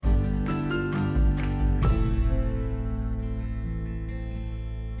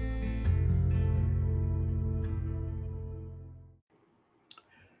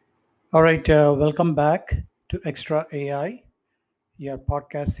All right, welcome back to Extra AI, your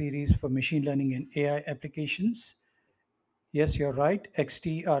podcast series for machine learning and AI applications. Yes, you're right,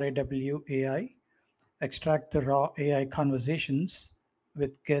 XTRAW AI, extract the raw AI conversations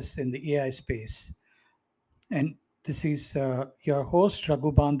with guests in the AI space. And this is your host,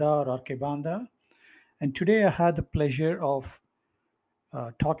 Raghu Banda or RK Banda. And today I had the pleasure of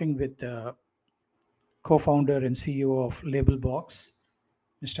talking with the co founder and CEO of Labelbox,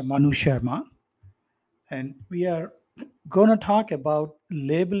 Mr. Manu Sharma. And we are going to talk about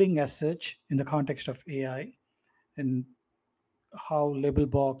labeling as such in the context of AI and how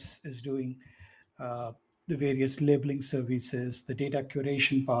Labelbox is doing uh, the various labeling services, the data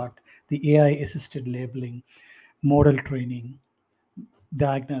curation part, the AI assisted labeling, model training,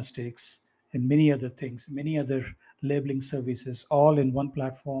 diagnostics, and many other things, many other labeling services, all in one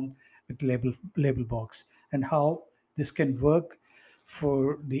platform with Labelbox, and how this can work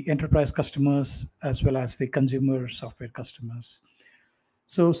for the enterprise customers as well as the consumer software customers.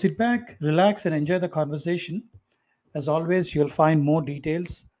 So sit back, relax, and enjoy the conversation. As always, you'll find more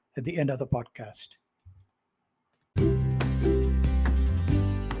details at the end of the podcast.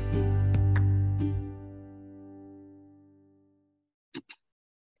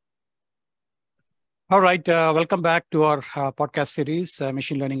 All right, welcome back to our podcast series,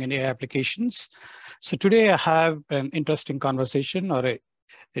 Machine Learning and AI Applications. So today I have an interesting conversation or an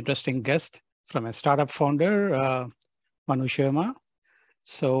interesting guest from a startup founder, Manu Sharma.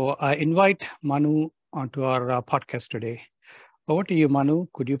 So I invite Manu onto our podcast today. Over to you, Manu.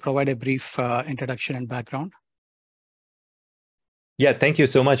 Could you provide a brief introduction and background? Yeah, thank you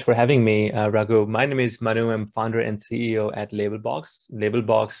so much for having me, Raghu. My name is Manu. I'm founder and CEO at Labelbox.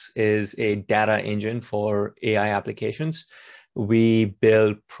 Labelbox is a data engine for AI applications. We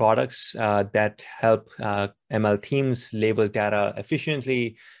build products that help ML teams label data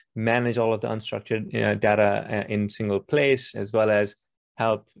efficiently, manage all of the unstructured data in single place, as well as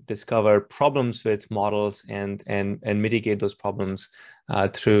help discover problems with models and mitigate those problems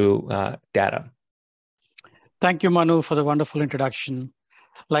through data. Thank you, Manu, for the wonderful introduction.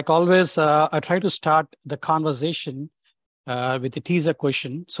 Like always, I try to start the conversation with a teaser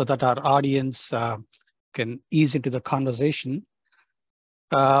question so that our audience can ease into the conversation.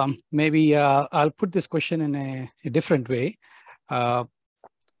 Maybe I'll put this question in a different way.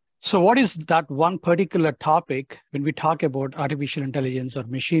 So what is that one particular topic when we talk about artificial intelligence or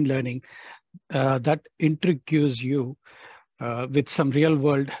machine learning that intrigues you with some real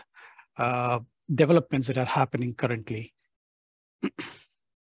world developments that are happening currently?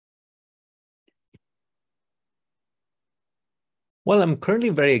 Well, I'm currently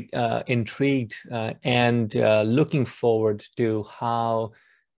very intrigued and looking forward to how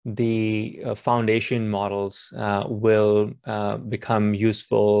the foundation models will become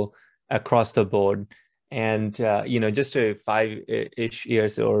useful across the board. And just 5-ish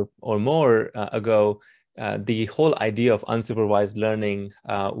years or more ago, the whole idea of unsupervised learning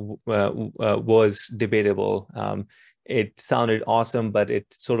was debatable. It sounded awesome, but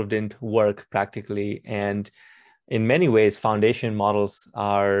it sort of didn't work practically. And in many ways, foundation models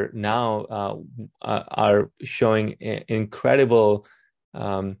are now are showing incredible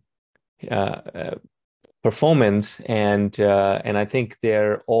performance, and I think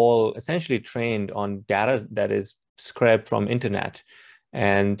they're all essentially trained on data that is scraped from internet,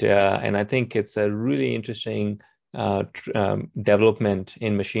 and I think it's a really interesting development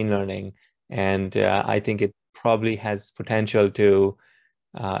in machine learning, and I think it probably has potential to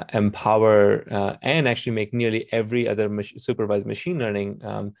empower and actually make nearly every other supervised machine learning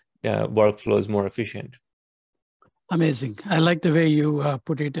workflows more efficient. Amazing. I like the way you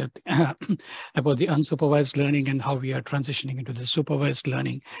put it about the unsupervised learning and how we are transitioning into the supervised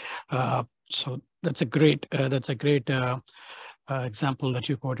learning. So that's a great example that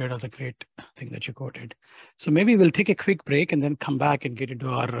you quoted, or the great thing that you quoted. So maybe we'll take a quick break and then come back and get into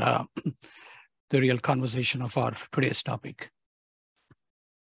our the real conversation of our today's topic.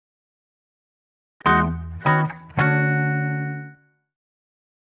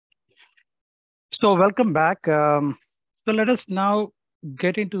 So welcome back. So let us now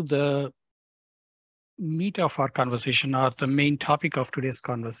get into the meat of our conversation, or the main topic of today's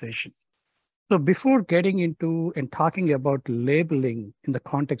conversation. So before getting into and talking about labeling in the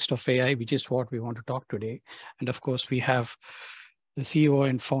context of AI, which is what we want to talk today, and of course we have the CEO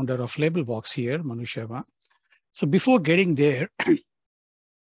and founder of Labelbox here, Manu Sharma. So before getting there,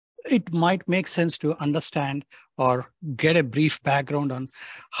 it might make sense to understand or get a brief background on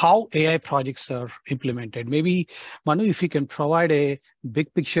how AI projects are implemented. Maybe, Manu, if you can provide a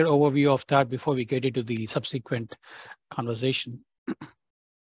big picture overview of that before we get into the subsequent conversation.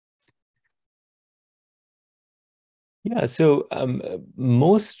 Yeah, so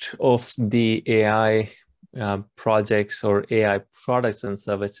most of the AI projects or AI products and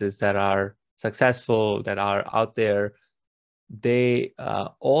services that are successful, that are out there, they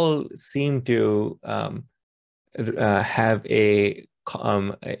all seem to have a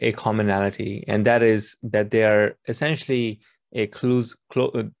commonality, and that is that they are essentially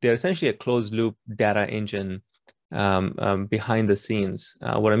they're essentially a closed loop data engine behind the scenes.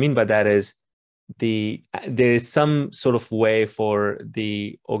 What I mean by that is there is some sort of way for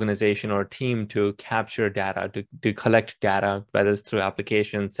the organization or team to capture data, to collect data, whether it's through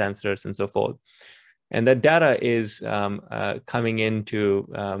applications, sensors, and so forth. And that data is coming into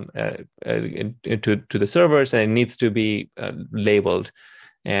to the servers, and it needs to be labeled.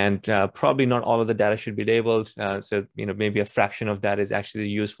 And probably not all of the data should be labeled. So maybe a fraction of that is actually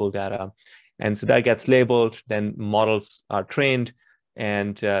useful data. And so that gets labeled, then models are trained,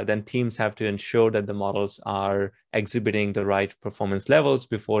 and then teams have to ensure that the models are exhibiting the right performance levels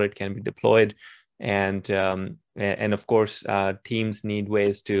before it can be deployed. And of course, teams need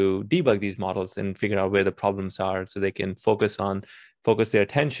ways to debug these models and figure out where the problems are, so they can focus their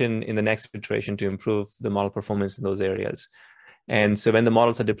attention in the next iteration to improve the model performance in those areas. And so when the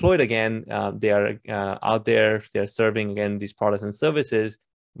models are deployed again, they are out there, they're serving again these products and services,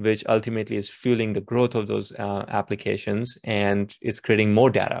 which ultimately is fueling the growth of those applications, and it's creating more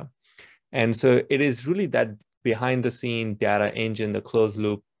data. And so it is really that behind the scene data engine, the closed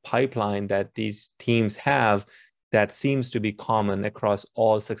loop pipeline that these teams have, that seems to be common across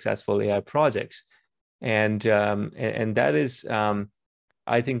all successful AI projects. And that is,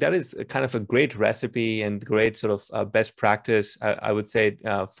 I think that is kind of a great recipe and great sort of best practice, I would say,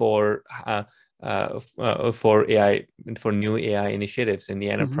 for AI, for new AI initiatives in the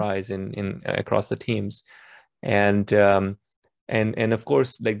enterprise, in across the teams. And of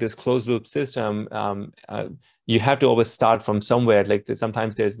course, like this closed loop system, you have to always start from somewhere. Like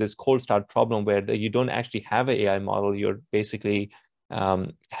sometimes there's this cold start problem where you don't actually have an AI model. You're basically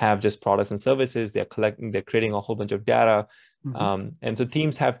have just products and services. They're creating a whole bunch of data. And so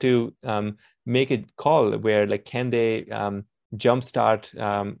teams have to make a call where, like, can they jumpstart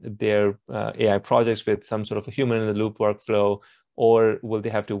their AI projects with some sort of a human in the loop workflow, or will they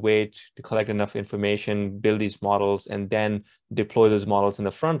have to wait to collect enough information, build these models, and then deploy those models in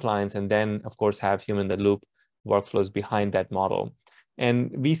the front lines, and then, of course, have human in the loop workflows behind that model?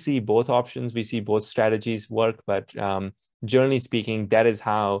 And we see both options, we see both strategies work, but generally speaking, that is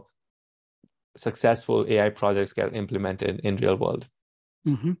how successful AI projects get implemented in real world.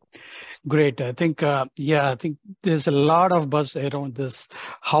 Great. I think, I think there's a lot of buzz around this,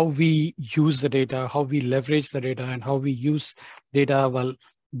 how we use the data, how we leverage the data, and how we use data while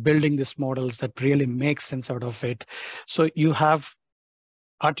building these models that really make sense out of it. So you have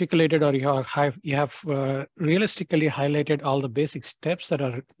articulated, or you have realistically highlighted all the basic steps that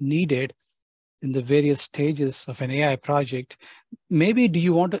are needed in the various stages of an AI project. Maybe do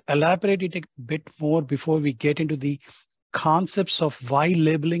you want to elaborate it a bit more before we get into the concepts of why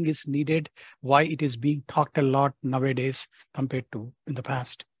labeling is needed, why it is being talked a lot nowadays compared to in the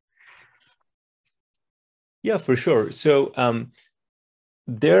past? Yeah, for sure. So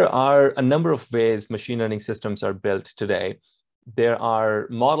there are a number of ways machine learning systems are built today. There are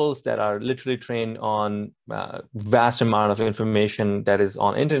models that are literally trained on vast amount of information that is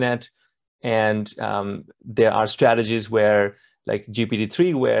on internet. And there are strategies where, like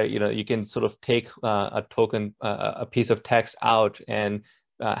GPT-3, where you can sort of take a token, a piece of text out, and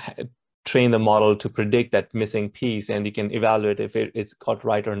train the model to predict that missing piece, and you can evaluate if it's got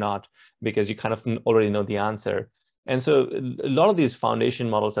right or not, because you kind of already know the answer. And so a lot of these foundation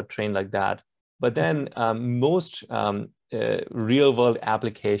models are trained like that. But then most real world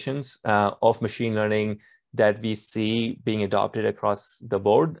applications of machine learning that we see being adopted across the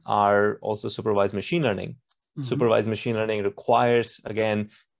board are also supervised machine learning. Supervised machine learning requires, again,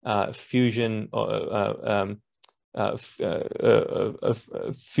 fusion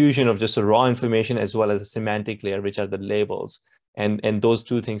fusion of just the raw information as well as a semantic layer, which are the labels. And those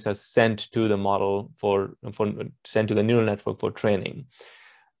two things are sent to the model sent to the neural network for training.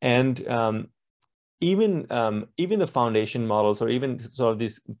 And even the foundation models, or even sort of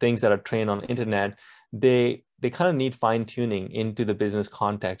these things that are trained on internet, they kind of need fine tuning into the business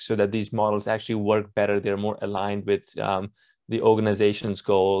context so that these models actually work better. They're more aligned with the organization's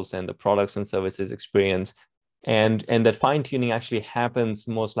goals and the products and services experience. And that fine tuning actually happens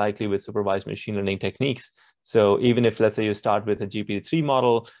most likely with supervised machine learning techniques. So even if, let's say, you start with a GPT-3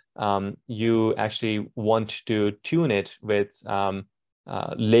 model, you actually want to tune it with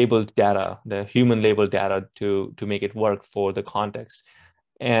labeled data, the human labeled data, to make it work for the context.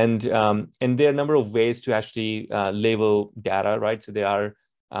 And there are a number of ways to actually label data, right? So there are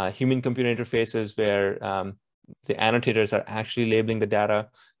human-computer interfaces where the annotators are actually labeling the data,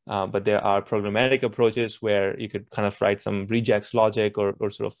 but there are programmatic approaches where you could kind of write some regex logic or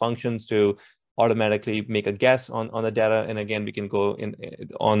sort of functions to automatically make a guess on the data. And again, we can go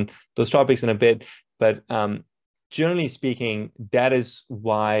on those topics in a bit, but generally speaking, that is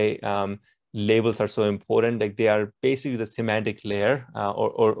why labels are so important. Like they are basically the semantic layer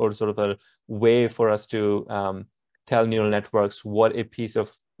or sort of a way for us to tell neural networks what a piece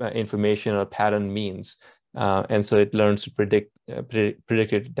of information or pattern means. And so it learns to predict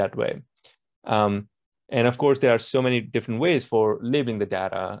it that way. And of course, there are so many different ways for labeling the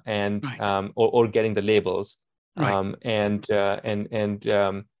data and or getting the labels.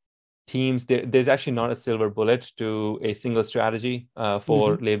 Teams, there's actually not a silver bullet to a single strategy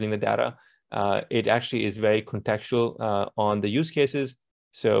for labeling the data. It actually is very contextual on the use cases.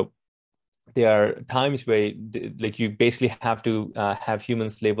 So there are times where like you basically have to have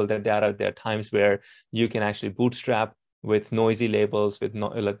humans label their data. There are times where you can actually bootstrap with noisy labels, with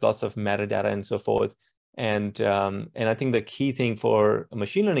like lots of metadata and so forth. And I think the key thing for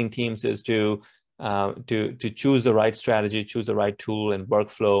machine learning teams is to choose the right strategy, choose the right tool and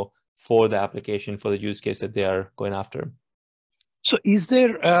workflow for the application, for the use case that they are going after. So is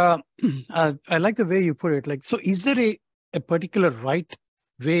there, I like the way you put it, like, so is there a particular right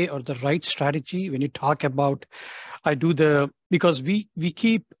way or the right strategy when you talk about, because we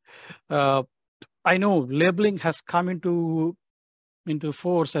keep, I know labeling has come into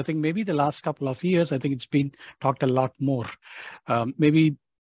force. I think maybe the last couple of years, I think it's been talked a lot more. Maybe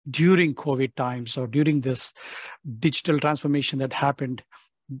during COVID times or during this digital transformation that happened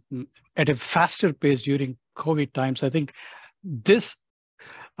at a faster pace during COVID times, I think this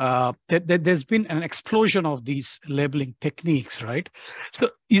there's been an explosion of these labeling techniques, right? So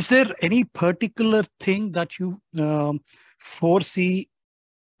is there any particular thing that you foresee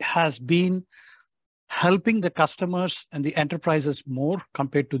has been helping the customers and the enterprises more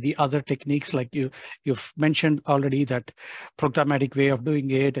compared to the other techniques? Like you've mentioned already that programmatic way of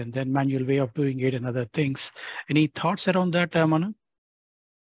doing it and then manual way of doing it and other things. Any thoughts around that, Manu?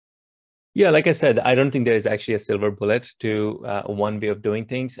 Yeah, like I said, I don't think there is actually a silver bullet to one way of doing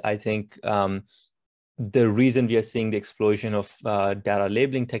things. I think the reason we are seeing the explosion of data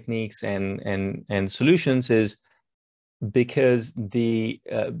labeling techniques and solutions is because it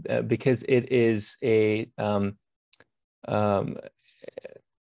is a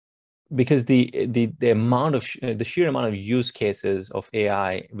because the amount of the sheer amount of use cases of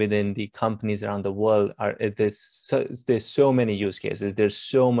AI within the companies around the world there's so many use cases. There's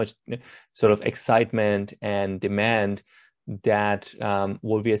so much sort of excitement and demand that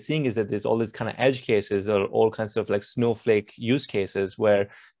what we are seeing is that there's all these kind of edge cases or all kinds of like snowflake use cases where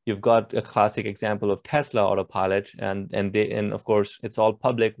you've got a classic example of Tesla Autopilot, and of course it's all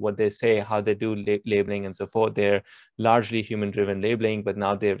public what they say, how they do labeling and so forth. They're largely human-driven labeling, but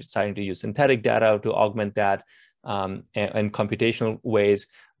now they're starting to use synthetic data to augment that and computational ways.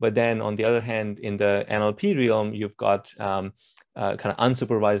 But then on the other hand, in the NLP realm, you've got kind of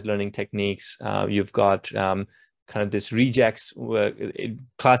unsupervised learning techniques. You've got kind of this regex.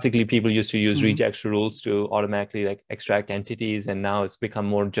 Classically, people used to use regex rules to automatically like extract entities, and now it's become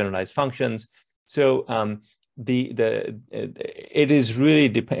more generalized functions. So it is really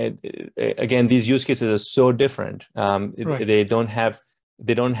again, these use cases are so different. They don't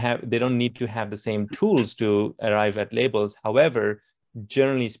need to have the same tools to arrive at labels. However,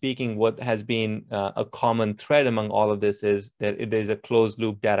 generally speaking, what has been a common thread among all of this is that it is a closed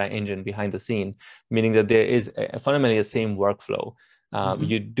loop data engine behind the scene, meaning that there is fundamentally the same workflow.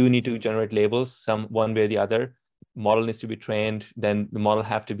 You do need to generate labels one way or the other. Model needs to be trained, then the model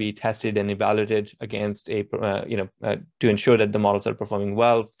have to be tested and evaluated against to ensure that the models are performing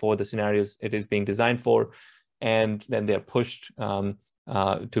well for the scenarios it is being designed for, and then they're pushed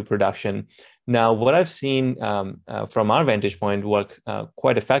to production. Now, what I've seen from our vantage point work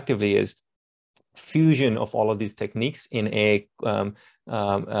quite effectively is fusion of all of these techniques in a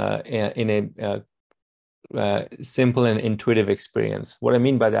simple and intuitive experience. What I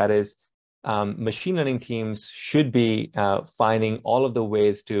mean by that is machine learning teams should be finding all of the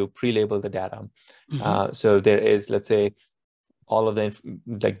ways to pre-label the data. So there is, let's say, all of the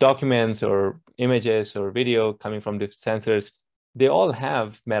like documents or images or video coming from different sensors. They all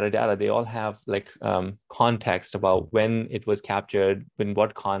have metadata. They all have like context about when it was captured, in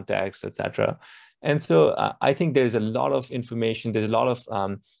what context, etc. And so I think there's a lot of information. There's a lot of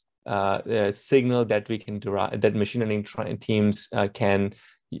signal that we can derive, that machine learning teams can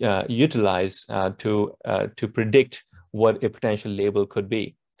utilize to predict what a potential label could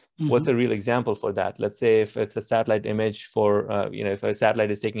be. What's a real example for that? Let's say if it's a satellite image for, if a satellite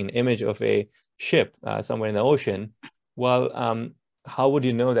is taking an image of a ship somewhere in the ocean, well, how would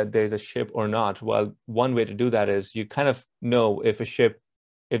you know that there's a ship or not? Well, one way to do that is you kind of know if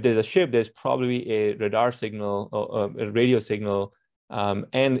there's a ship, there's probably a radar signal or a radio signal,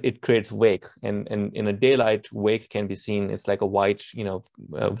 and it creates wake. And in a daylight, wake can be seen. It's like a white,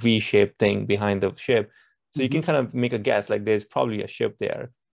 V-shaped thing behind the ship. So you can kind of make a guess, like there's probably a ship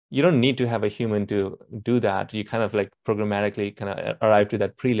there. You don't need to have a human to do that. You kind of like programmatically kind of arrive to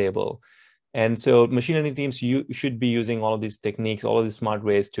that pre-label. And so machine learning teams, you should be using all of these techniques, all of these smart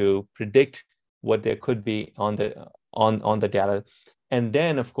ways to predict what there could be on the data. And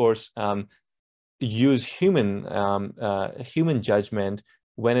then, of course, use human judgment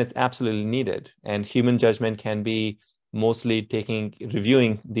when it's absolutely needed. And human judgment can be mostly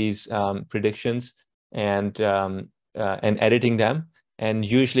reviewing these predictions and editing them. And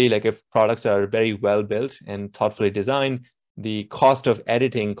usually, like if products are very well built and thoughtfully designed, the cost of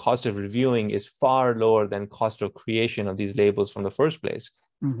editing, cost of reviewing is far lower than cost of creation of these labels from the first place.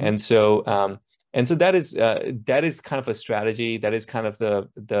 And so that is kind of a strategy. That is kind of the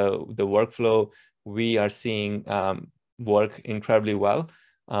workflow we are seeing work incredibly well.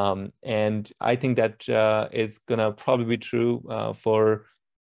 And I think that is gonna probably be true for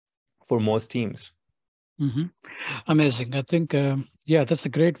most teams. Amazing. I think, yeah, that's a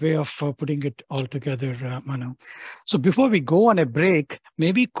great way of putting it all together, Manu. So before we go on a break,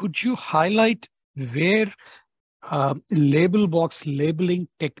 maybe could you highlight where label box labeling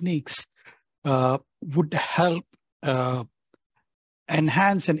techniques would help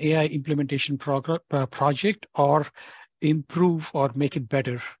enhance an AI implementation project or improve or make it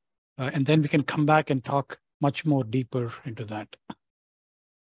better? And then we can come back and talk much more deeper into that.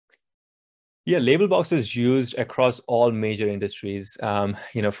 Yeah, label box is used across all major industries,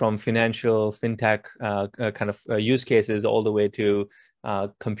 from financial, fintech kind of use cases all the way to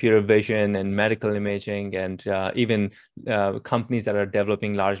computer vision and medical imaging, and even companies that are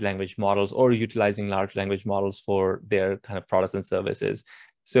developing large language models or utilizing large language models for their kind of products and services.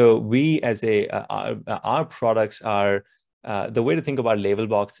 So we as our products are, the way to think about label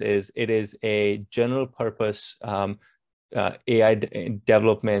box is it is a general purpose AI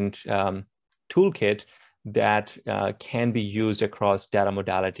development toolkit that can be used across data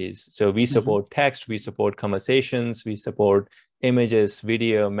modalities. So we support text, we support conversations, we support images,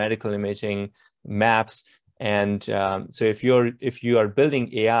 video, medical imaging, maps. And so if you are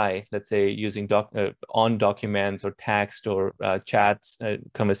building AI, let's say using on documents or text or chats,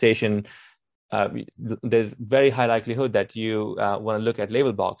 conversation, there's very high likelihood that you want to look at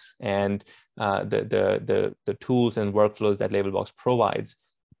label box and the tools and workflows that label box provides.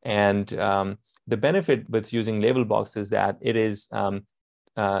 And the benefit with using label box is that it is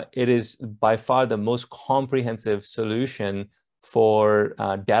by far the most comprehensive solution for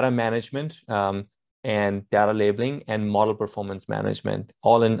data management and data labeling and model performance management,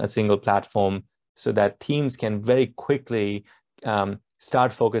 all in a single platform, so that teams can very quickly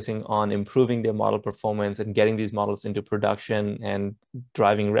start focusing on improving their model performance and getting these models into production and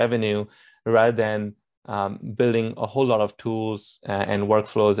driving revenue, rather than building a whole lot of tools and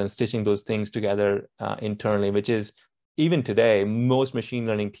workflows and stitching those things together internally, which is, even today, most machine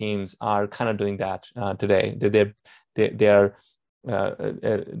learning teams are kind of doing that today.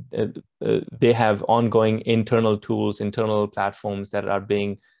 They have ongoing internal tools, internal platforms that are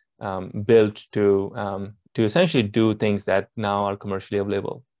being built to essentially do things that now are commercially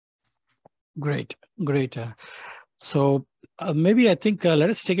available. Great. So maybe I think let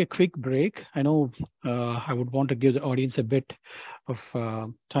us take a quick break. I know I would want to give the audience a bit of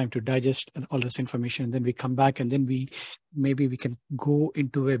time to digest all this information, and then we come back, and then maybe we can go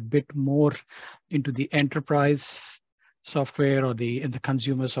into a bit more into the enterprise software or the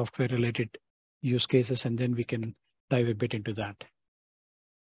consumer software related use cases, and then we can dive a bit into that.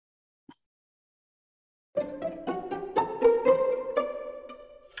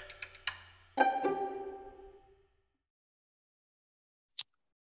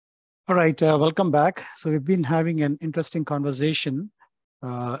 All right, welcome back. So we've been having an interesting conversation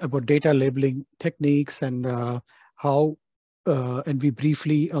about data labeling techniques and how, and we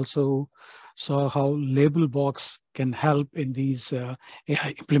briefly also saw how label box can help in these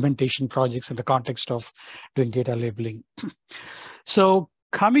AI implementation projects in the context of doing data labeling. So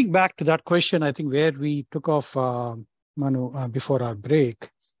coming back to that question, I think where we took off, Manu, before our break,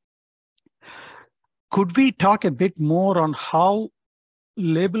 could we talk a bit more on how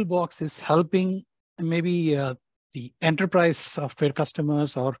label box is helping maybe the enterprise software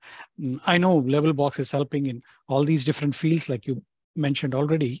customers, or I know Levelbox is helping in all these different fields like you mentioned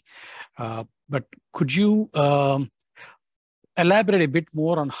already, but could you elaborate a bit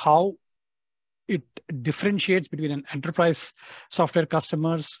more on how it differentiates between an enterprise software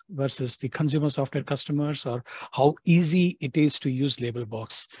customers versus the consumer software customers, or how easy it is to use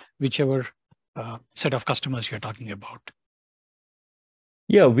Labelbox, whichever set of customers you're talking about?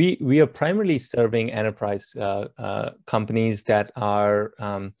 Yeah, we are primarily serving enterprise companies that are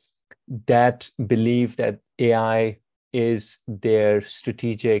that believe that AI is their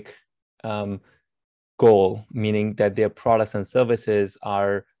strategic goal, meaning that their products and services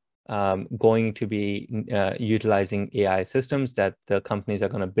are going to be utilizing AI systems that the companies are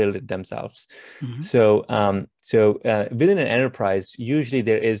going to build it themselves. Mm-hmm. So within an enterprise, usually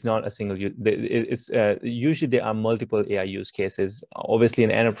there is not a single. Usually there are multiple AI use cases. Obviously,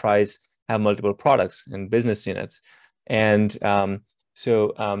 an enterprise have multiple products and business units, and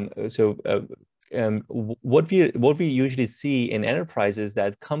what we usually see in enterprises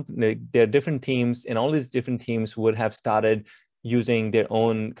that there are different teams, and all these different teams would have started using their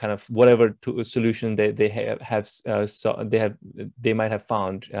own kind of whatever solution they might have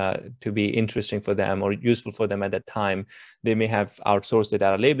found to be interesting for them or useful for them at that time. They may have outsourced the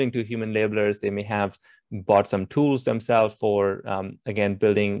data labeling to human labelers. They may have bought some tools themselves for again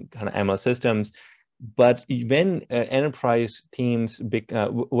building kind of ML systems. But when enterprise teams,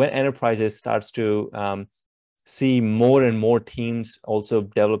 when enterprises starts to see more and more teams also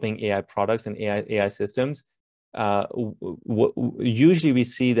developing AI products and AI systems, usually we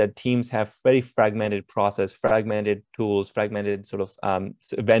see that teams have very fragmented process, fragmented tools, fragmented sort of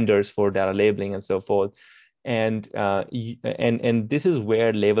vendors for data labeling and so forth. And this is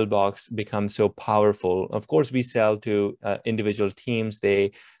where Labelbox becomes so powerful. Of course, we sell to individual teams.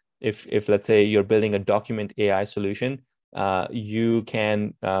 If let's say you're building a document AI solution, you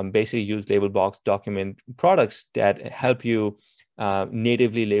can basically use Labelbox document products that help you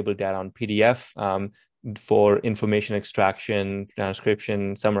natively label data on PDF for information extraction,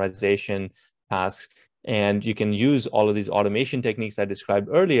 transcription, summarization tasks. And you can use all of these automation techniques I described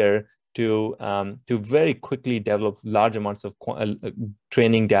earlier to very quickly develop large amounts of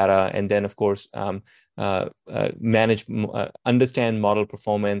training data, and then of course manage, understand model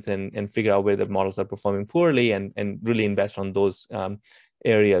performance, and figure out where the models are performing poorly, and really invest on those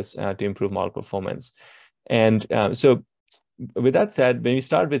areas to improve model performance. And so with that said, when we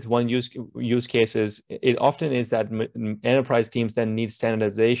start with one use cases, it often is that enterprise teams then need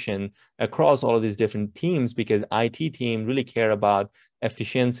standardization across all of these different teams, because IT team really care about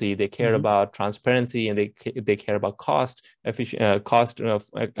efficiency, they care about transparency, and they care about cost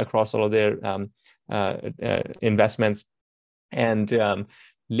across all of their investments. And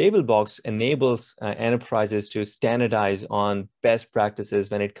Labelbox enables enterprises to standardize on best practices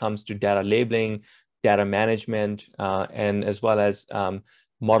when it comes to data labeling, data management, and as well as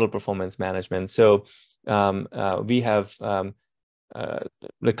model performance management. So we have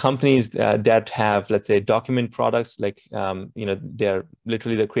the companies that have, let's say, document products, like they're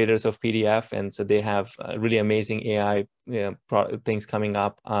literally the creators of PDF, and so they have really amazing AI things coming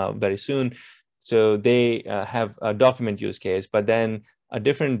up very soon. So they have a document use case, but then a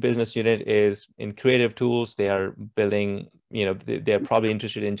different business unit is in creative tools. They are building, they're probably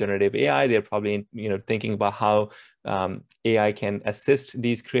interested in generative AI. They're probably, thinking about how AI can assist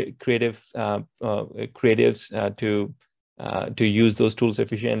these creatives to use those tools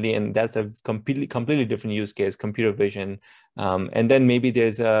efficiently. And that's a completely different use case, computer vision. And then maybe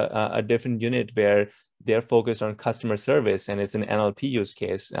there's a different unit where they're focused on customer service, and it's an NLP use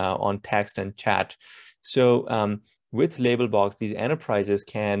case on text and chat. So with Labelbox, these enterprises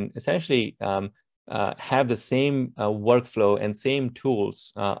can essentially have the same workflow and same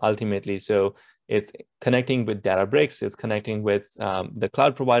tools ultimately. So it's connecting with Databricks, it's connecting with the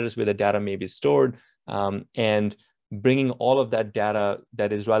cloud providers where the data may be stored, and bringing all of that data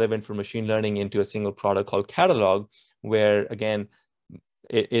that is relevant for machine learning into a single product called Catalog, where again,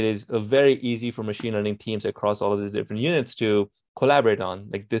 it is very easy for machine learning teams across all of these different units to collaborate on.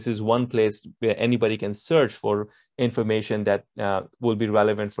 Like, this is one place where anybody can search for information that will be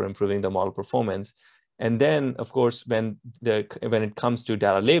relevant for improving the model performance. And then, of course, when it comes to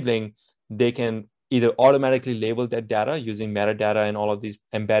data labeling, they can either automatically label that data using metadata and all of these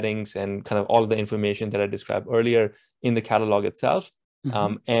embeddings and kind of all of the information that I described earlier in the catalog itself.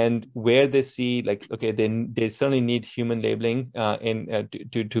 And where they see, like, okay, they certainly need human labeling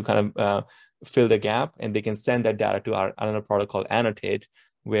to kind of fill the gap, and they can send that data to another product called Annotate,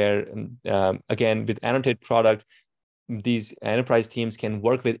 where again, with Annotate product, these enterprise teams can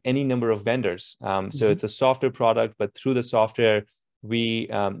work with any number of vendors. So it's a software product, but through the software, we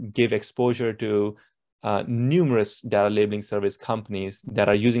give exposure to numerous data labeling service companies that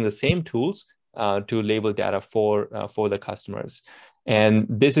are using the same tools to label data for the customers. And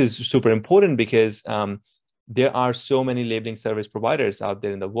this is super important because there are so many labeling service providers out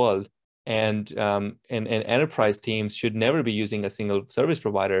there in the world, and enterprise teams should never be using a single service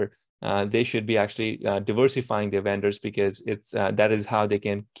provider. They should be actually diversifying their vendors, because it's that is how they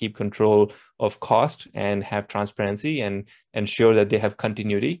can keep control of cost and have transparency and ensure that they have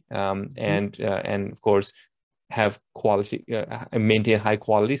continuity, and of course have quality, maintain high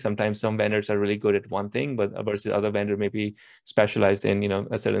quality. Sometimes some vendors are really good at one thing, but versus other vendor may be specialized in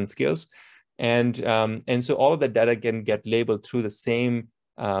a certain skills, and so all of that data can get labeled through the same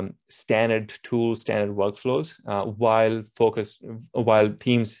standard tools, standard workflows, while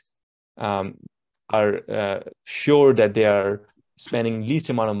teams are sure that they are spending least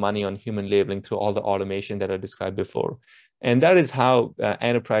amount of money on human labeling through all the automation that I described before. And that is how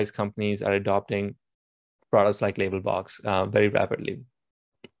enterprise companies are adopting products like Labelbox very rapidly.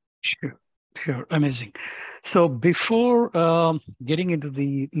 Sure. Amazing. So before getting into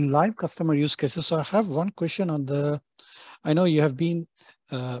the live customer use cases, so I have one question on I know you have been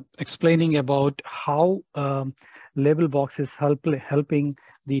explaining about how Labelbox is helping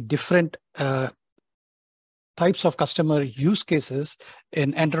the different types of customer use cases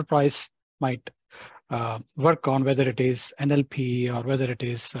in enterprise might work on, whether it is NLP or whether it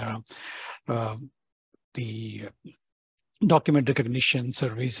is the document recognition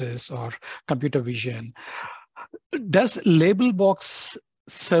services or computer vision. Does Labelbox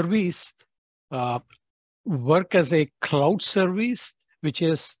service work as a cloud service, which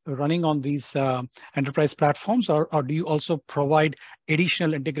is running on these enterprise platforms, or do you also provide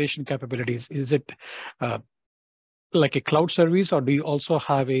additional integration capabilities? Is it like a cloud service, or do you also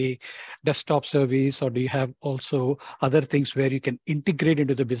have a desktop service, or do you have also other things where you can integrate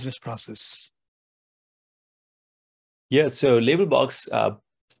into the business process? Yeah, so Labelbox,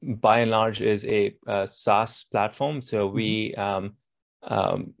 by and large, is a SaaS platform. So we all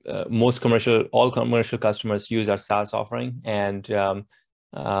commercial customers use our SaaS offering, and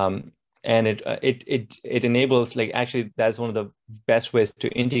it enables, like, actually that's one of the best ways to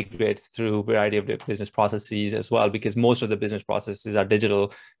integrate through a variety of business processes as well, because most of the business processes are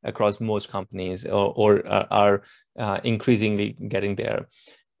digital across most companies, or are increasingly getting there.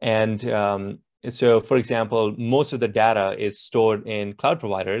 And so, for example, most of the data is stored in cloud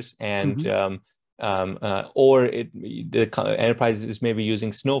providers, and or the enterprise is maybe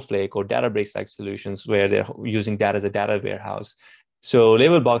using Snowflake or Databricks-like solutions where they're using data as a data warehouse. So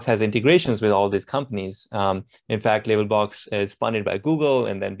Labelbox has integrations with all these companies. In fact, Labelbox is funded by Google,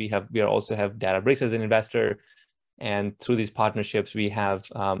 and then we also have Databricks as an investor. And through these partnerships,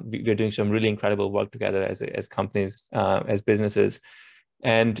 we're doing some really incredible work together as companies, as businesses,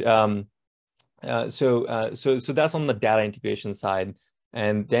 and so that's on the data integration side.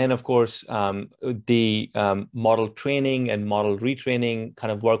 And then, of course, the model training and model retraining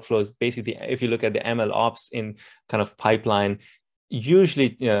kind of workflows. Basically, if you look at the ML ops in kind of pipeline,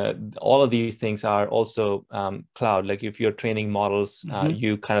 usually all of these things are also cloud. Like if you're training models,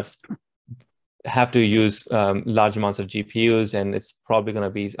 you kind of have to use large amounts of GPUs, and it's probably going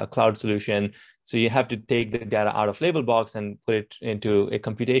to be a cloud solution. So you have to take the data out of Labelbox and put it into a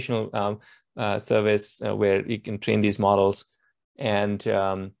computational service where you can train these models. And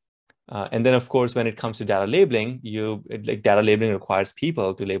then, of course, when it comes to data labeling, data labeling requires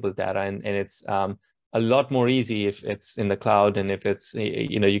people to label data, and it's a lot more easy if it's in the cloud, and if it's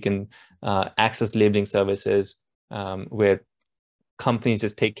you can access labeling services where companies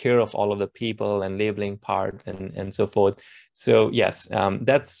just take care of all of the people and labeling part and so forth. So yes,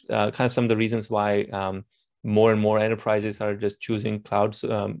 that's kind of some of the reasons why more and more enterprises are just choosing cloud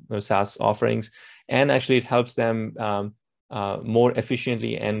SaaS offerings, and actually it helps them more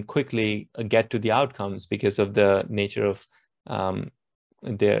efficiently and quickly get to the outcomes because of the nature of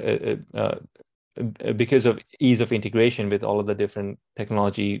because of ease of integration with all of the different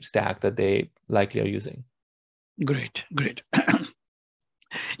technology stack that they likely are using. Great.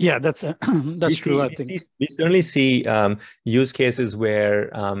 Yeah, that's true. I think we certainly see use cases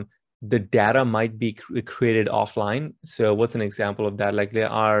where the data might be created offline. So what's an example of that? Like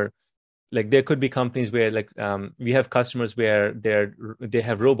there could be companies where we have customers where they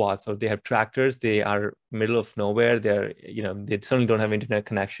have robots or they have tractors. They are middle of nowhere. They certainly don't have internet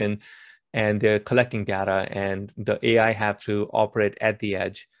connection, and they're collecting data, and the AI have to operate at the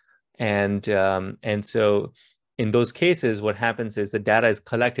edge, and so in those cases, what happens is the data is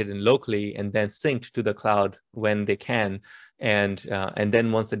collected in locally and then synced to the cloud when they can. And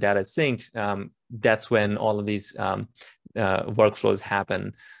then once the data is synced, that's when all of these workflows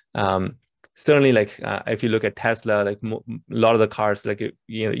happen. Certainly, like if you look at Tesla, like a lot of the cars, like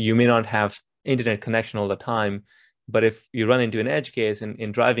you may not have internet connection all the time, but if you run into an edge case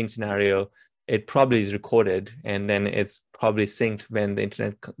in driving scenario, it probably is recorded, and then it's probably synced when the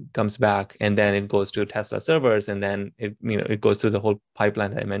internet comes back, and then it goes to Tesla servers, and then it goes through the whole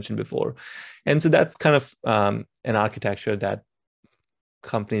pipeline that I mentioned before. And so that's kind of an architecture that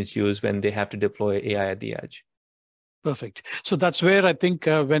companies use when they have to deploy AI at the edge. Perfect. So that's where I think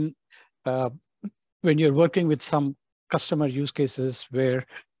when you're working with some customer use cases where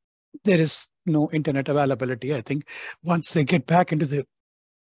there is no internet availability, I think once they get back into the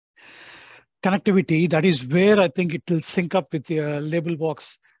connectivity, that is where I think it will sync up with the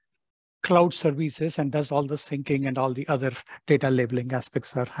Labelbox cloud services and does all the syncing, and all the other data labeling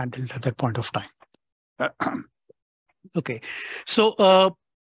aspects are handled at that point of time. Okay, so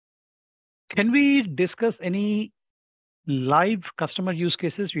can we discuss any live customer use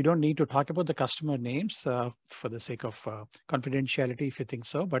cases? We don't need to talk about the customer names for the sake of confidentiality, if you think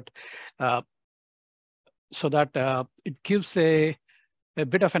so, but so that it gives a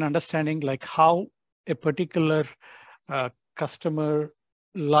bit of an understanding, like how a particular customer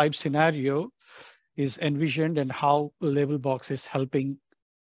live scenario is envisioned and how Labelbox is helping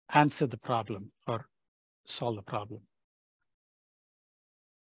answer the problem or solve the problem.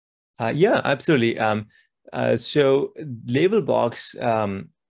 Yeah, absolutely. So Labelbox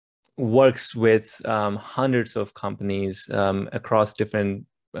works with hundreds of companies across different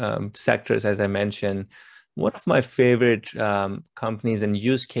sectors, as I mentioned. One of my favorite companies and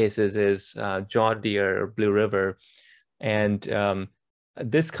use cases is John Deere or Blue River. And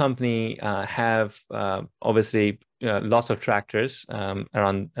this company have obviously lots of tractors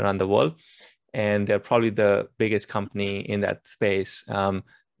around the world. And they're probably the biggest company in that space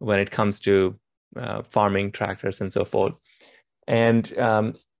when it comes to farming tractors and so forth.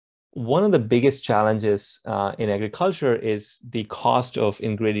 And one of the biggest challenges in agriculture is the cost of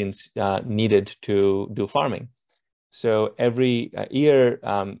ingredients needed to do farming. So every year,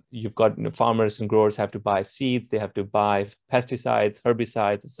 you've got farmers and growers have to buy seeds, they have to buy pesticides,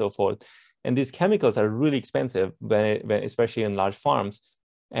 herbicides, and so forth. And these chemicals are really expensive, especially in large farms.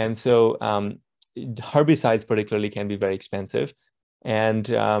 And so herbicides particularly can be very expensive.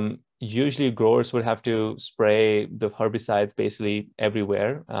 And usually growers would have to spray the herbicides basically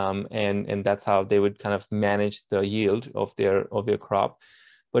everywhere, and that's how they would kind of manage the yield of their crop.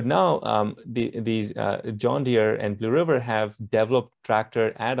 But now these John Deere and Blue River have developed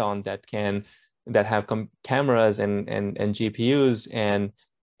tractor add-on that have cameras and GPUs, and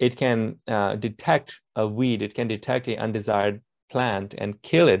it can detect a weed, it can detect an undesired plant and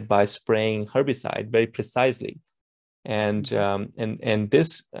kill it by spraying herbicide very precisely. And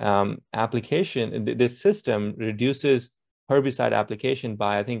this application, this system reduces herbicide application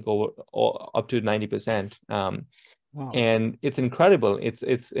by, I think, up to 90%. Wow. And it's incredible.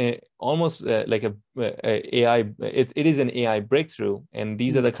 It's almost like a AI. It is an AI breakthrough, and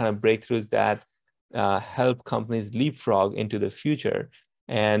these are the kind of breakthroughs that help companies leapfrog into the future.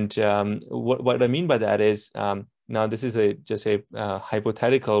 And what I mean by that is, now this is just a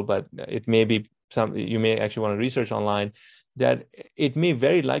hypothetical, but it may be you may actually want to research online, that it may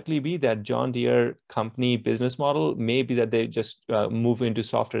very likely be that John Deere company business model may be that they just move into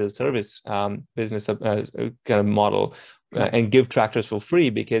software as a service business kind of model and give tractors for free,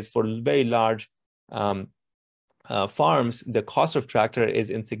 because for very large farms, the cost of tractor is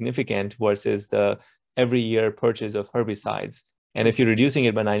insignificant versus the every year purchase of herbicides. And if you're reducing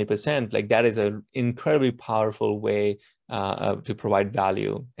it by 90%, like that is an incredibly powerful way to provide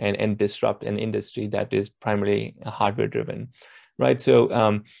value and disrupt an industry that is primarily hardware driven, right?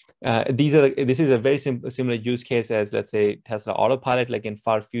 So this is a very similar use case as, let's say, Tesla Autopilot. Like in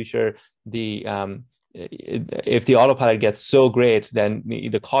far future, if the autopilot gets so great, then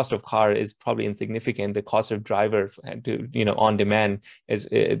the cost of car is probably insignificant. The cost of driver on demand is,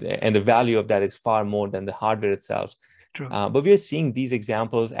 and the value of that is far more than the hardware itself. True. But we are seeing these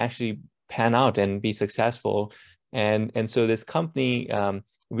examples actually pan out and be successful. And so this company,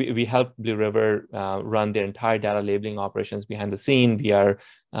 we help Blue River run their entire data labeling operations behind the scene. We are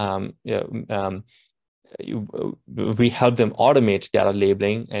we help them automate data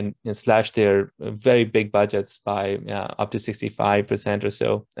labeling and slash their very big budgets by up to 65% or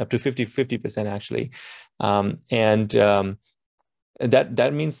so, up to 50% actually.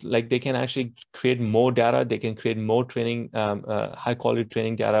 that means like they can actually create more data, they can create more training, high quality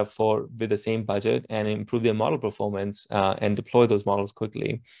training data with the same budget, and improve their model performance and deploy those models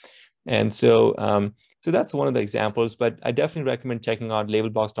quickly. And so so that's one of the examples, but I definitely recommend checking out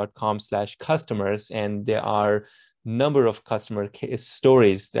labelbox.com/customers, and there are number of customer case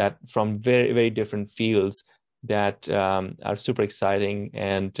stories that from very, very different fields that are super exciting,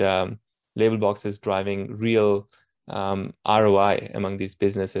 and Labelbox is driving real ROI among these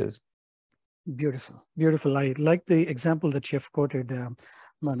businesses. Beautiful, beautiful. I like the example that you've quoted,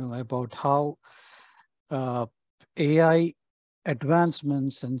 Manu, about how AI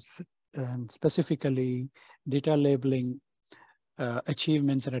advancements and specifically data labeling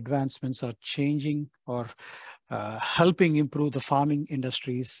achievements and advancements are changing or helping improve the farming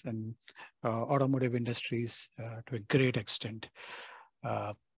industries and automotive industries to a great extent.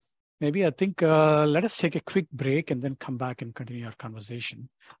 Maybe I think let us take a quick break and then come back and continue our conversation.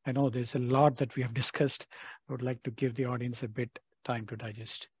 I know there's a lot that we have discussed. I would like to give the audience a bit time to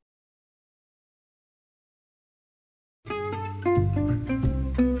digest.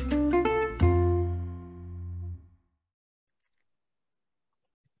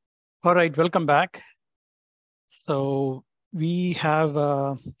 All right, welcome back. So we have,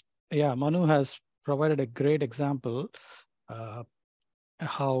 Manu has provided a great example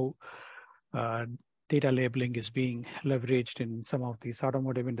how data labeling is being leveraged in some of these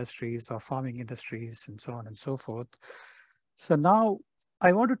automotive industries or farming industries and so on and so forth. So now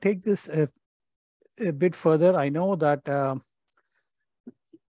I want to take this a bit further. I know that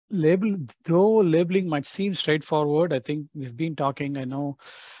labeling might seem straightforward. I think we've been talking, I know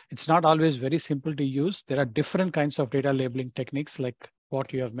it's not always very simple to use. There are different kinds of data labeling techniques like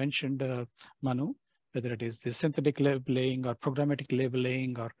what you have mentioned, Manu, whether it is the synthetic labeling or programmatic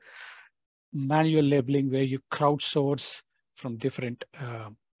labeling or manual labeling where you crowdsource from different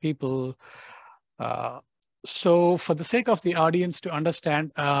people. So for the sake of the audience to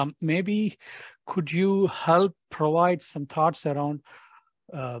understand, maybe could you help provide some thoughts around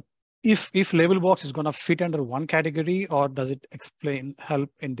if Labelbox is going to fit under one category, or does it help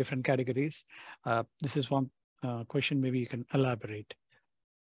in different categories? This is one question, maybe you can elaborate.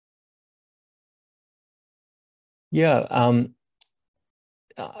 Yeah,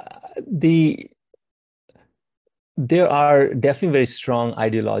 there are definitely very strong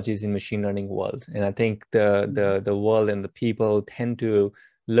ideologies in machine learning world, and I think the world and the people tend to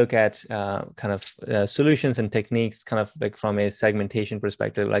look at kind of solutions and techniques kind of like from a segmentation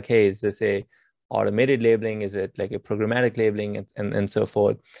perspective, like, hey, is this a automated labeling? Is it like a programmatic labeling, and so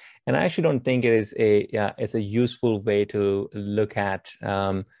forth? And I actually don't think it is it's a useful way to look at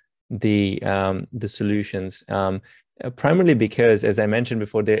the solutions. Primarily because, as I mentioned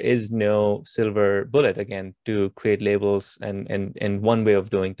before, there is no silver bullet again to create labels and one way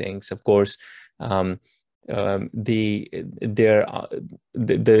of doing things. Of course, the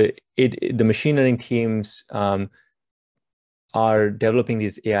machine learning teams are developing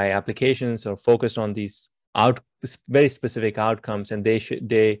these AI applications or focused on these very specific outcomes, and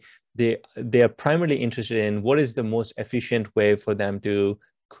they are primarily interested in what is the most efficient way for them to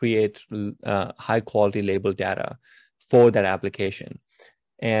create high quality label data for that application.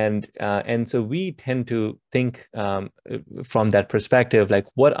 And so we tend to think from that perspective, like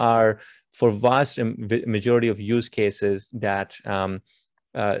what are, for vast majority of use cases that that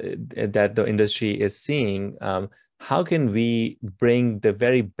the industry is seeing, how can we bring the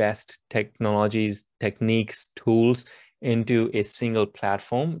very best technologies, techniques, tools into a single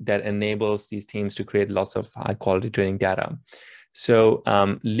platform that enables these teams to create lots of high quality training data? So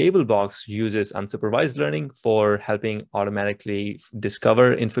Labelbox uses unsupervised learning for helping automatically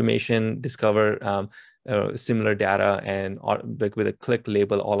discover information, discover similar data, and like with a click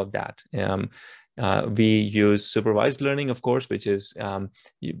label all of that. We use supervised learning, of course, which is our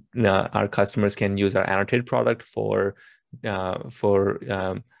customers can use our annotated product for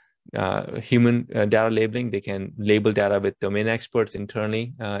human data labeling. They can label data with domain experts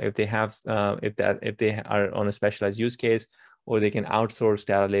internally if they have if they are on a specialized use case, or they can outsource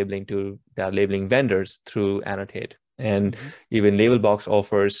data labeling to data labeling vendors through Annotate. And even Labelbox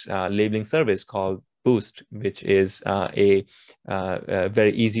offers a labeling service called Boost, which is a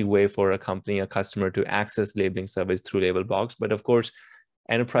very easy way for a company, a customer, to access labeling service through Labelbox. But of course,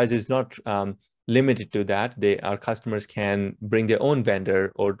 enterprise is not limited to that. Our customers can bring their own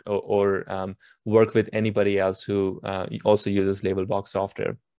vendor or work with anybody else who also uses Labelbox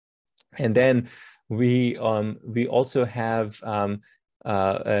software. And then we also have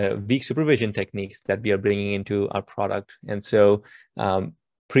weak supervision techniques that we are bringing into our product. And so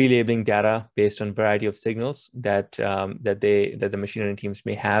pre-labeling data based on a variety of signals that that the machine learning teams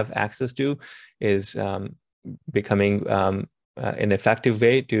may have access to is becoming an effective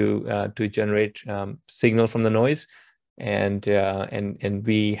way to generate signal from the noise. And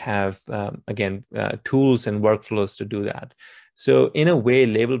we have again tools and workflows to do that. So in a way,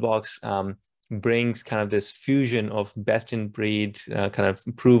 Labelbox brings kind of this fusion of best-in-breed kind of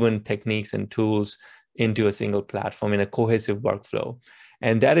proven techniques and tools into a single platform in a cohesive workflow.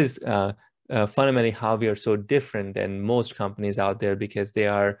 And that is fundamentally how we are so different than most companies out there, because they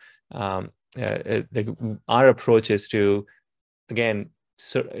are like our approach is to, again,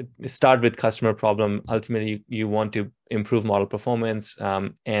 start with customer problem. Ultimately, you want to improve model performance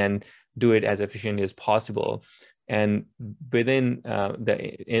and do it as efficiently as possible. And within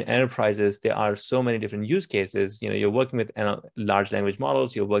in enterprises, there are so many different use cases. You know, you're working with large language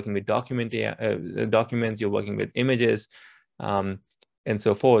models, you're working with documents, you're working with images, and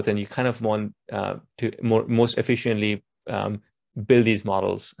so forth. And you kind of want to most efficiently build these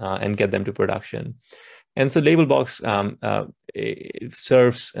models and get them to production. And so Labelbox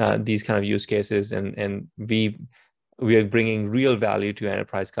serves these kind of use cases, and we are bringing real value to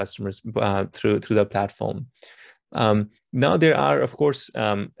enterprise customers through the platform. Now there are, of course,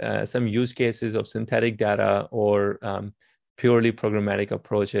 some use cases of synthetic data or purely programmatic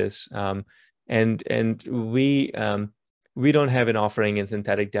approaches, and we don't have an offering in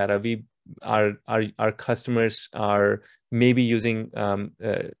synthetic data. Our customers are maybe using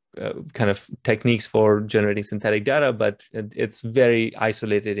kind of techniques for generating synthetic data, but it's very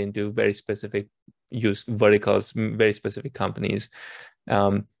isolated into very specific use verticals, very specific companies.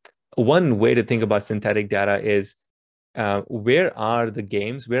 One way to think about synthetic data is where are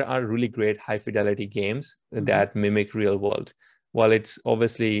really great high fidelity games that mimic real world? While it's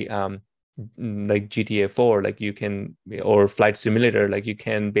obviously like GTA 4, like you can, or Flight Simulator, like you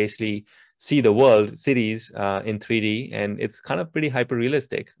can basically see the world, cities in 3D, and it's kind of pretty hyper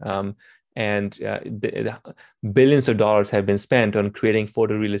realistic. And billions of dollars have been spent on creating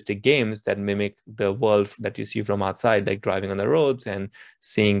photorealistic games that mimic the world that you see from outside, like driving on the roads and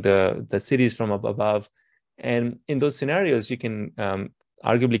seeing the cities from up above. And in those scenarios, you can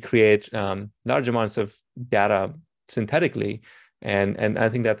arguably create large amounts of data synthetically. And I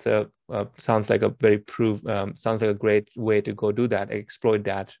think that's sounds like a sounds like a great way to go do that, exploit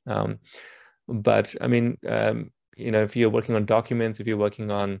that. But I mean, you know, if you're working on documents, if you're working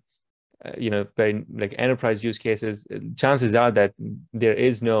on you know, very like enterprise use cases, chances are that there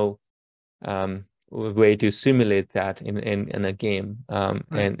is no way to simulate that in a game.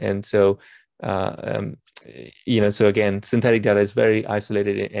 Right. And so you know, so again, synthetic data is very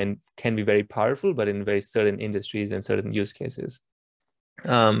isolated and can be very powerful, but in very certain industries and certain use cases.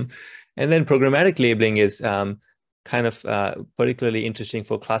 And then programmatic labeling is kind of particularly interesting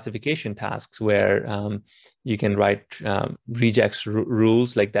for classification tasks, where you can write regex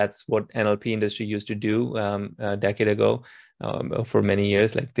rules. Like that's what NLP industry used to do a decade ago. For many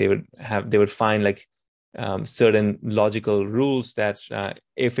years, like they would find like certain logical rules that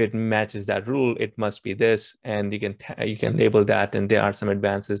if it matches that rule, it must be this, and you can label that. And there are some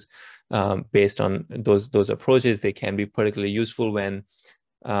advances based on those approaches. They can be particularly useful when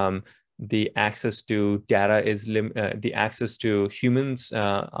the access to data is the access to humans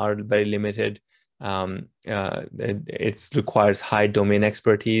are very limited. It requires high domain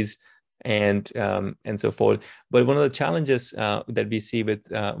expertise and so forth. But one of the challenges that we see with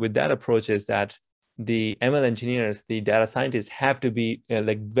that approach is that the ML engineers, the data scientists, have to be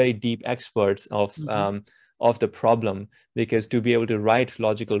like very deep experts of the problem, because to be able to write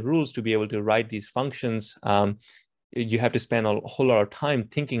logical rules, to be able to write these functions, you have to spend a whole lot of time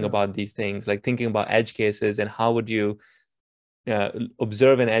thinking about these things, like thinking about edge cases and how would you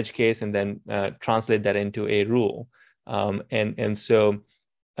observe an edge case and then translate that into a rule. And so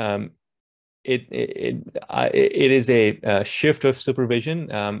it is a shift of supervision.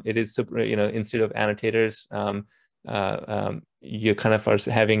 It is, you know, instead of annotators, you kind of are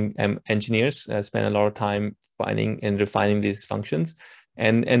having engineers spend a lot of time finding and refining these functions,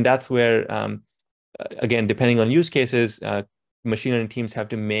 and that's where again, depending on use cases, machine learning teams have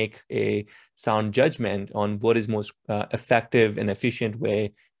to make a sound judgment on what is most effective and efficient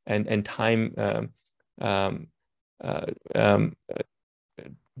way, and time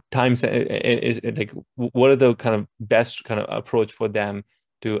is like what are the kind of best kind of approach for them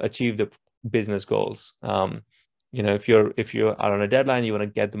to achieve the business goals. You know, if you are on a deadline, you want to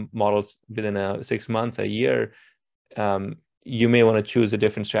get the models within 6 months, a year, you may want to choose a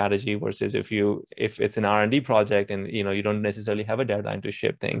different strategy versus if it's an R&D project and you don't necessarily have a deadline to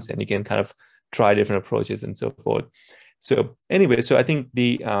ship things, and you can kind of try different approaches and so forth. So anyway, so I think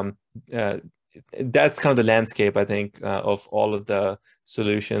that's kind of the landscape, I think, of all of the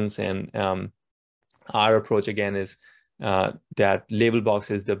solutions. And our approach again is that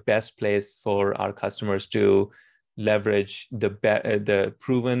Labelbox is the best place for our customers to leverage the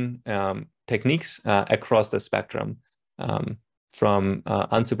proven techniques across the spectrum, from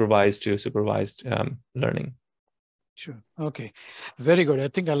unsupervised to supervised learning. Sure. Okay. Very good. I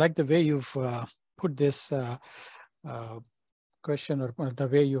think I like the way you've put this question, or the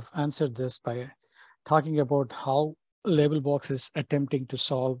way you've answered this by talking about how Labelbox is attempting to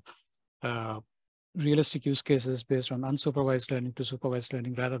solve realistic use cases based on unsupervised learning to supervised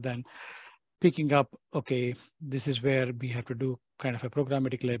learning, rather than picking up, okay, this is where we have to do kind of a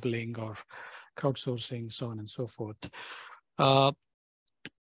programmatic labeling or crowdsourcing, so on and so forth.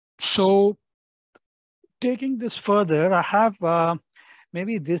 So taking this further, I have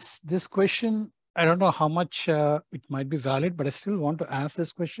maybe this question. I don't know how much it might be valid, but I still want to ask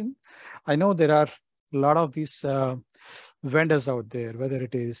this question. I know there are a lot of these vendors out there, whether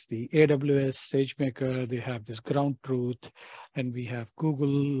it is the AWS SageMaker, they have this Ground Truth, and we have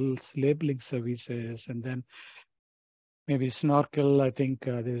Google's labeling services, and then maybe Snorkel. I think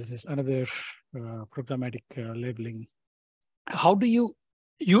there's this another programmatic labeling. How do you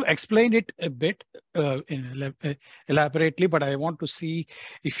explained it a bit elaborately, but I want to see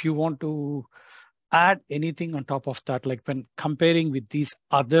if you want to add anything on top of that, like when comparing with these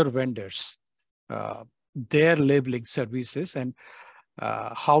other vendors, their labeling services, and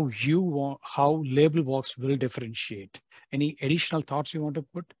how Labelbox will differentiate. Any additional thoughts you want to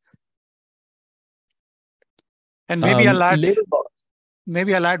put? And maybe I'll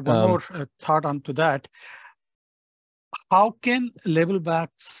add one more thought onto that. How can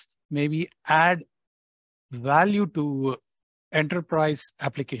Labelbox maybe add value to enterprise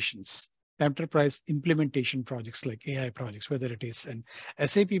applications, enterprise implementation projects like AI projects, whether it is an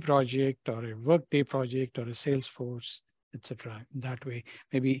SAP project or a Workday project or a Salesforce, etc. In that way,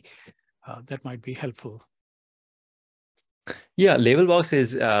 maybe that might be helpful. Yeah, Labelbox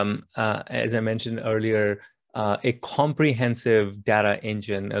is, as I mentioned earlier, a comprehensive data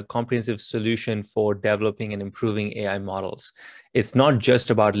engine, a comprehensive solution for developing and improving AI models. It's not just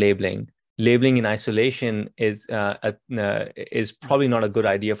about labeling. Labeling in isolation is probably not a good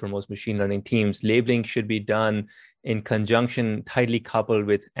idea for most machine learning teams. Labeling should be done in conjunction, tightly coupled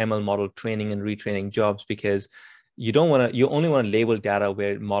with ML model training and retraining jobs, because you only want to label data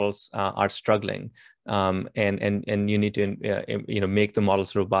where models are struggling, and you need to make the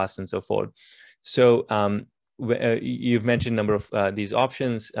models robust and so forth. So you've mentioned a number of these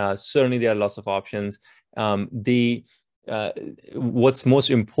options. Certainly, there are lots of options. What's most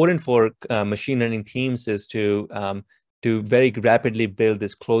important for machine learning teams is to very rapidly build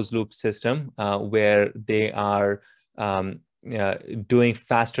this closed loop system where they are doing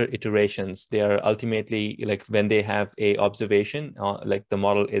faster iterations. They are ultimately, like, when they have a observation, like the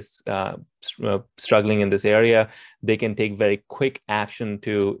model is struggling in this area, they can take very quick action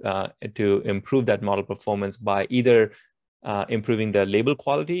to improve that model performance by either improving the label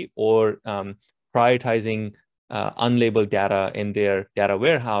quality or prioritizing unlabeled data in their data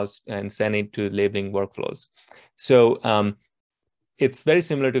warehouse and sending it to labeling workflows. So it's very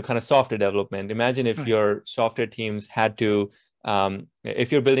similar to kind of software development. Imagine if your software teams had to,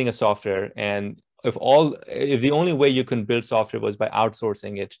 if you're building a software, and if the only way you can build software was by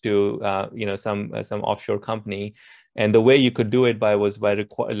outsourcing it to some offshore company, and the way you could do it was by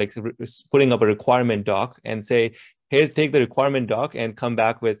putting up a requirement doc and say, here, take the requirement doc and come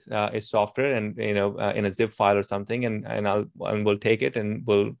back with a software and in a zip file or something, and we'll take it and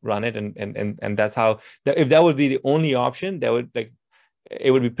we'll run it, and that's how. If that would be the only option, that would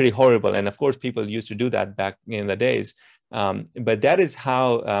it would be pretty horrible. And of course, people used to do that back in the days. But that is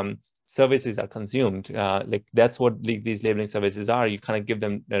how services are consumed. That's what these labeling services are. You kind of give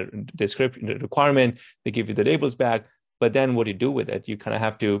them the description, the requirement, they give you the labels back. But then what do you do with it? You kind of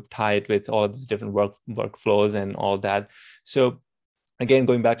have to tie it with all these different workflows and all that. So again,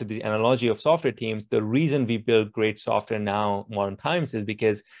 going back to the analogy of software teams, the reason we build great software now, modern times, is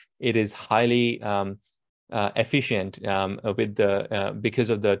because it is highly efficient because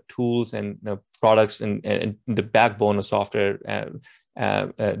of the tools and products and the backbone of software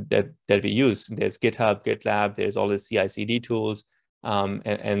that we use. There's GitHub, GitLab, there's all the CI/CD tools.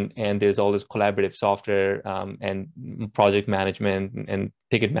 And there's all this collaborative software and project management and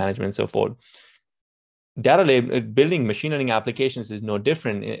ticket management and so forth. Building machine learning applications is no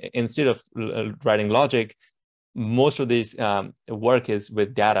different. Instead of writing logic, most of this work is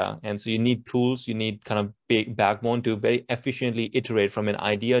with data. And so you need tools, you need kind of big backbone to very efficiently iterate from an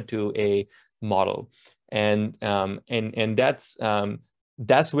idea to a model. and that's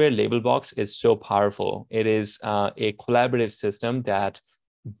where Labelbox is so powerful. It is a collaborative system that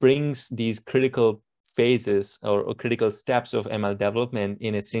brings these critical phases or critical steps of ML development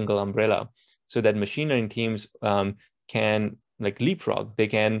in a single umbrella, so that machine learning teams can like leapfrog.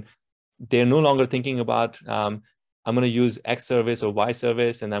 They're no longer thinking about I'm going to use X service or Y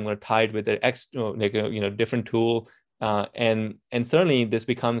service, and I'm going to tie it with the X, different tool. And certainly this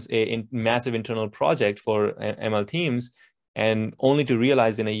becomes a massive internal project for ML teams, and only to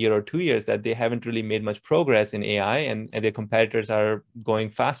realize in a year or 2 years that they haven't really made much progress in AI, and their competitors are going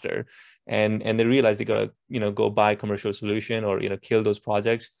faster, and they realize they gotta go buy a commercial solution or kill those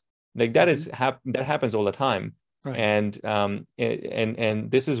projects. Like that that happens all the time. Right. And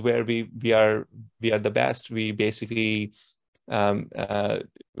this is where we are the best. We basically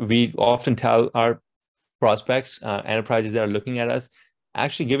we often tell our prospects, enterprises that are looking at us,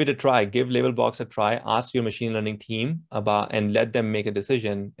 actually give it a try, give Labelbox a try, ask your machine learning team about, and let them make a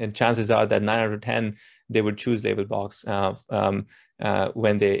decision. And chances are that 9 out of 10, they would choose Labelbox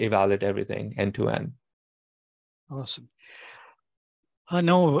when they evaluate everything end to end. Awesome. I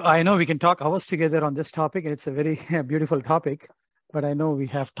know we can talk hours together on this topic, and it's a very beautiful topic, but I know we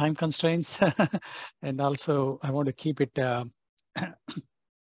have time constraints, and also I want to keep it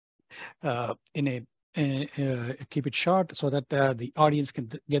keep it short so that the audience can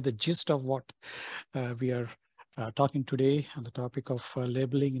get the gist of what we are talking today on the topic of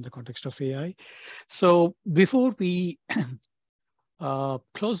labeling in the context of AI. So before we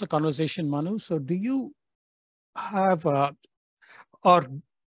close the conversation, Manu, so do you have or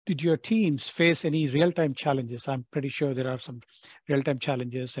did your teams face any real-time challenges? I'm pretty sure there are some real-time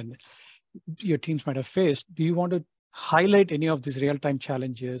challenges and your teams might have faced. Do you want to highlight any of these real-time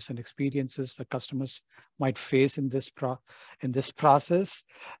challenges and experiences the customers might face in this process?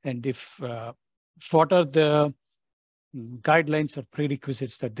 And if what are the guidelines or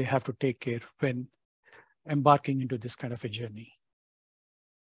prerequisites that they have to take care when embarking into this kind of a journey?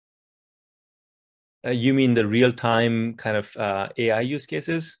 You mean the real-time kind of AI use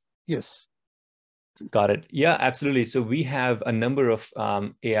cases? Yes. Got it. Yeah, absolutely. So we have a number of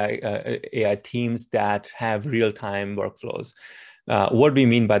AI teams that have real-time workflows. What we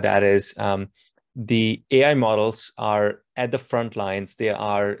mean by that is the AI models are at the front lines. They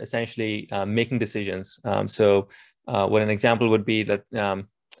are essentially making decisions. So what an example would be that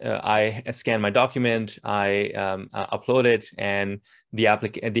I scan my document, I upload it, and the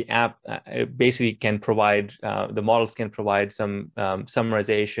app basically can provide, the models can provide some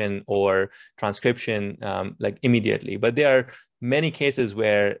summarization or transcription like immediately. But there are many cases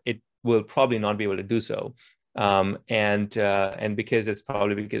where it will probably not be able to do so. And because it's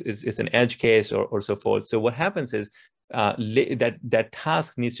probably because it's an edge case or so forth. So what happens is that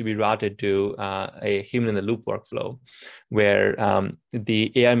task needs to be routed to a human-in-the-loop workflow, where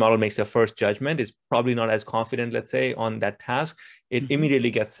the AI model makes a first judgment, is probably not as confident, let's say, on that task. It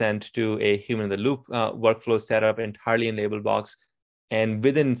immediately gets sent to a human-in-the-loop workflow set up entirely in Labelbox, and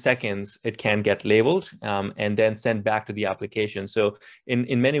within seconds, it can get labeled and then sent back to the application. So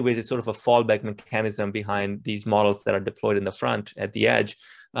in many ways, it's sort of a fallback mechanism behind these models that are deployed in the front at the edge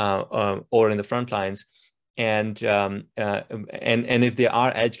or in the front lines. And if there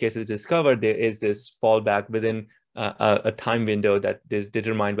are edge cases discovered, there is this fallback within a time window that is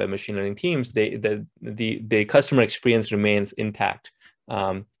determined by machine learning teams. The customer experience remains intact,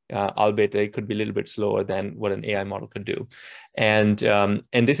 albeit it could be a little bit slower than what an AI model could do. And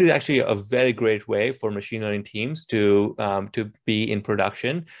this is actually a very great way for machine learning teams to be in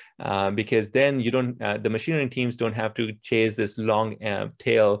production, because then you don't the machine learning teams don't have to chase this long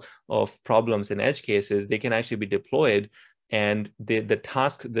tail of problems and edge cases. They can actually be deployed, and the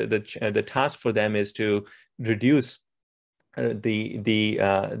task for them is to reduce the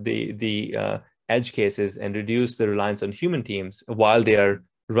edge cases and reduce the reliance on human teams while they are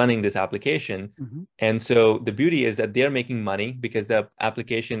running this application. And so the beauty is that they're making money because the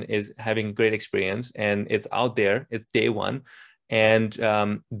application is having great experience and it's out there, it's day one. And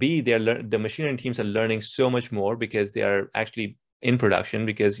B, the machine learning teams are learning so much more because they are actually in production,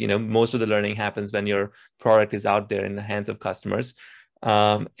 because most of the learning happens when your product is out there in the hands of customers.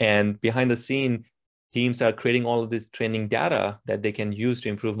 And behind the scene, teams are creating all of this training data that they can use to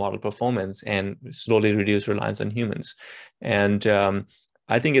improve model performance and slowly reduce reliance on humans. And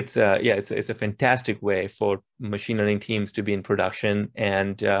I think it's a fantastic way for machine learning teams to be in production,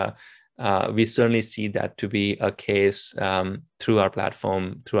 and we certainly see that to be a case through our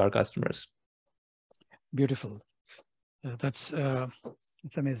platform, through our customers. Beautiful. That's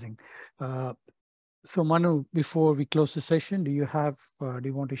amazing. So Manu, before we close the session, do you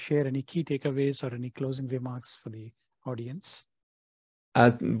want to share any key takeaways or any closing remarks for the audience?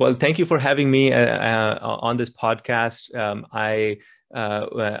 Well, thank you for having me on this podcast. I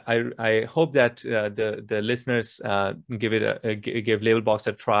hope that the listeners give Labelbox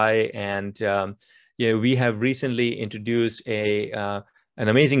a try, and we have recently introduced an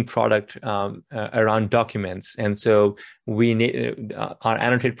amazing product around documents, and so our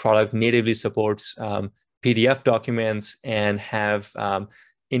Annotate product natively supports PDF documents and have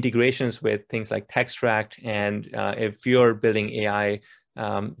integrations with things like Textract. And if you're building AI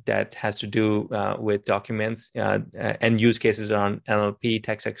that has to do with documents and use cases around NLP,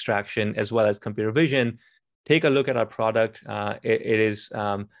 text extraction, as well as computer vision, take a look at our product. It is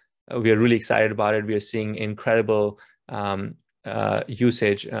we are really excited about it. We are seeing incredible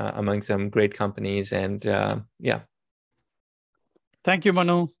usage among some great companies, and yeah. Thank you,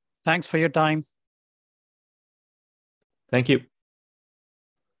 Manu. Thanks for your time. Thank you.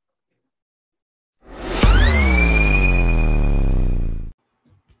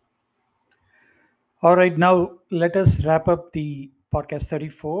 All right, now let us wrap up the podcast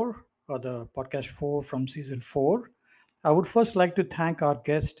 34 or the podcast 4 from season 4. I would first like to thank our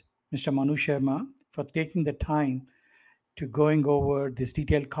guest, Mr. Manu Sharma, for taking the time to going over this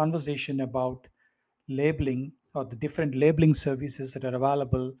detailed conversation about labeling or the different labeling services that are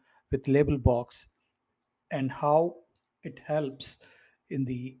available with Labelbox and how it helps in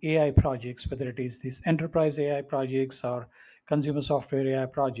the AI projects, whether it is these enterprise AI projects or consumer software AI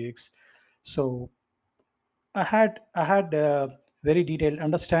projects. So I had a very detailed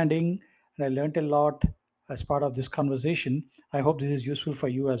understanding, and I learned a lot as part of this conversation. I hope this is useful for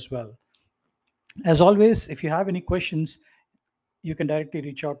you as well. As always, if you have any questions, you can directly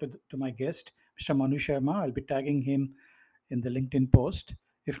reach out to my guest, Mr. Manu Sharma. I'll be tagging him in the LinkedIn post.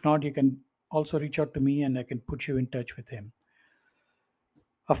 If not, you can also reach out to me and I can put you in touch with him.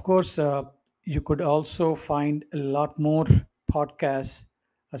 Of course, you could also find a lot more podcasts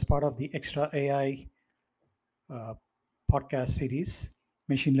as part of the Extra AI uh, podcast series,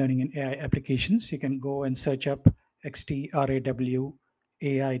 Machine Learning and AI Applications. You can go and search up xtrawai.com,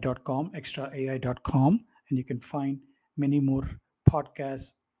 extraai.com, and you can find many more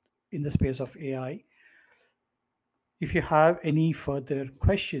podcasts in the space of AI. If you have any further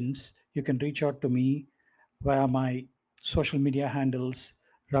questions, you can reach out to me via my social media handles,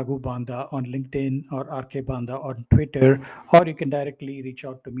 Raghu Banda on LinkedIn or RK Banda on Twitter, or you can directly reach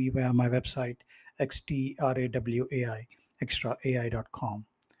out to me via my website, xtrawai, extraai.com.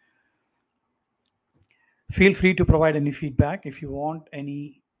 Feel free to provide any feedback if you want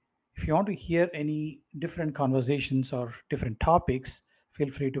to hear any different conversations or different topics. Feel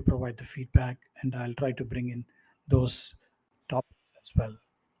free to provide the feedback, and I'll try to bring in those topics as well.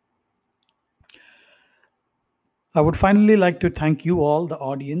 I would finally like to thank you all, the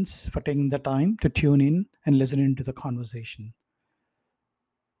audience, for taking the time to tune in and listen into the conversation.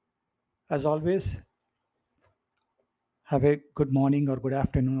 As always, have a good morning or good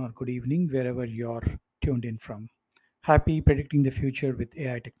afternoon or good evening wherever you're tuned in from. Happy predicting the future with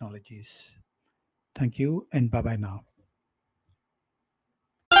AI technologies. Thank you, and bye bye now.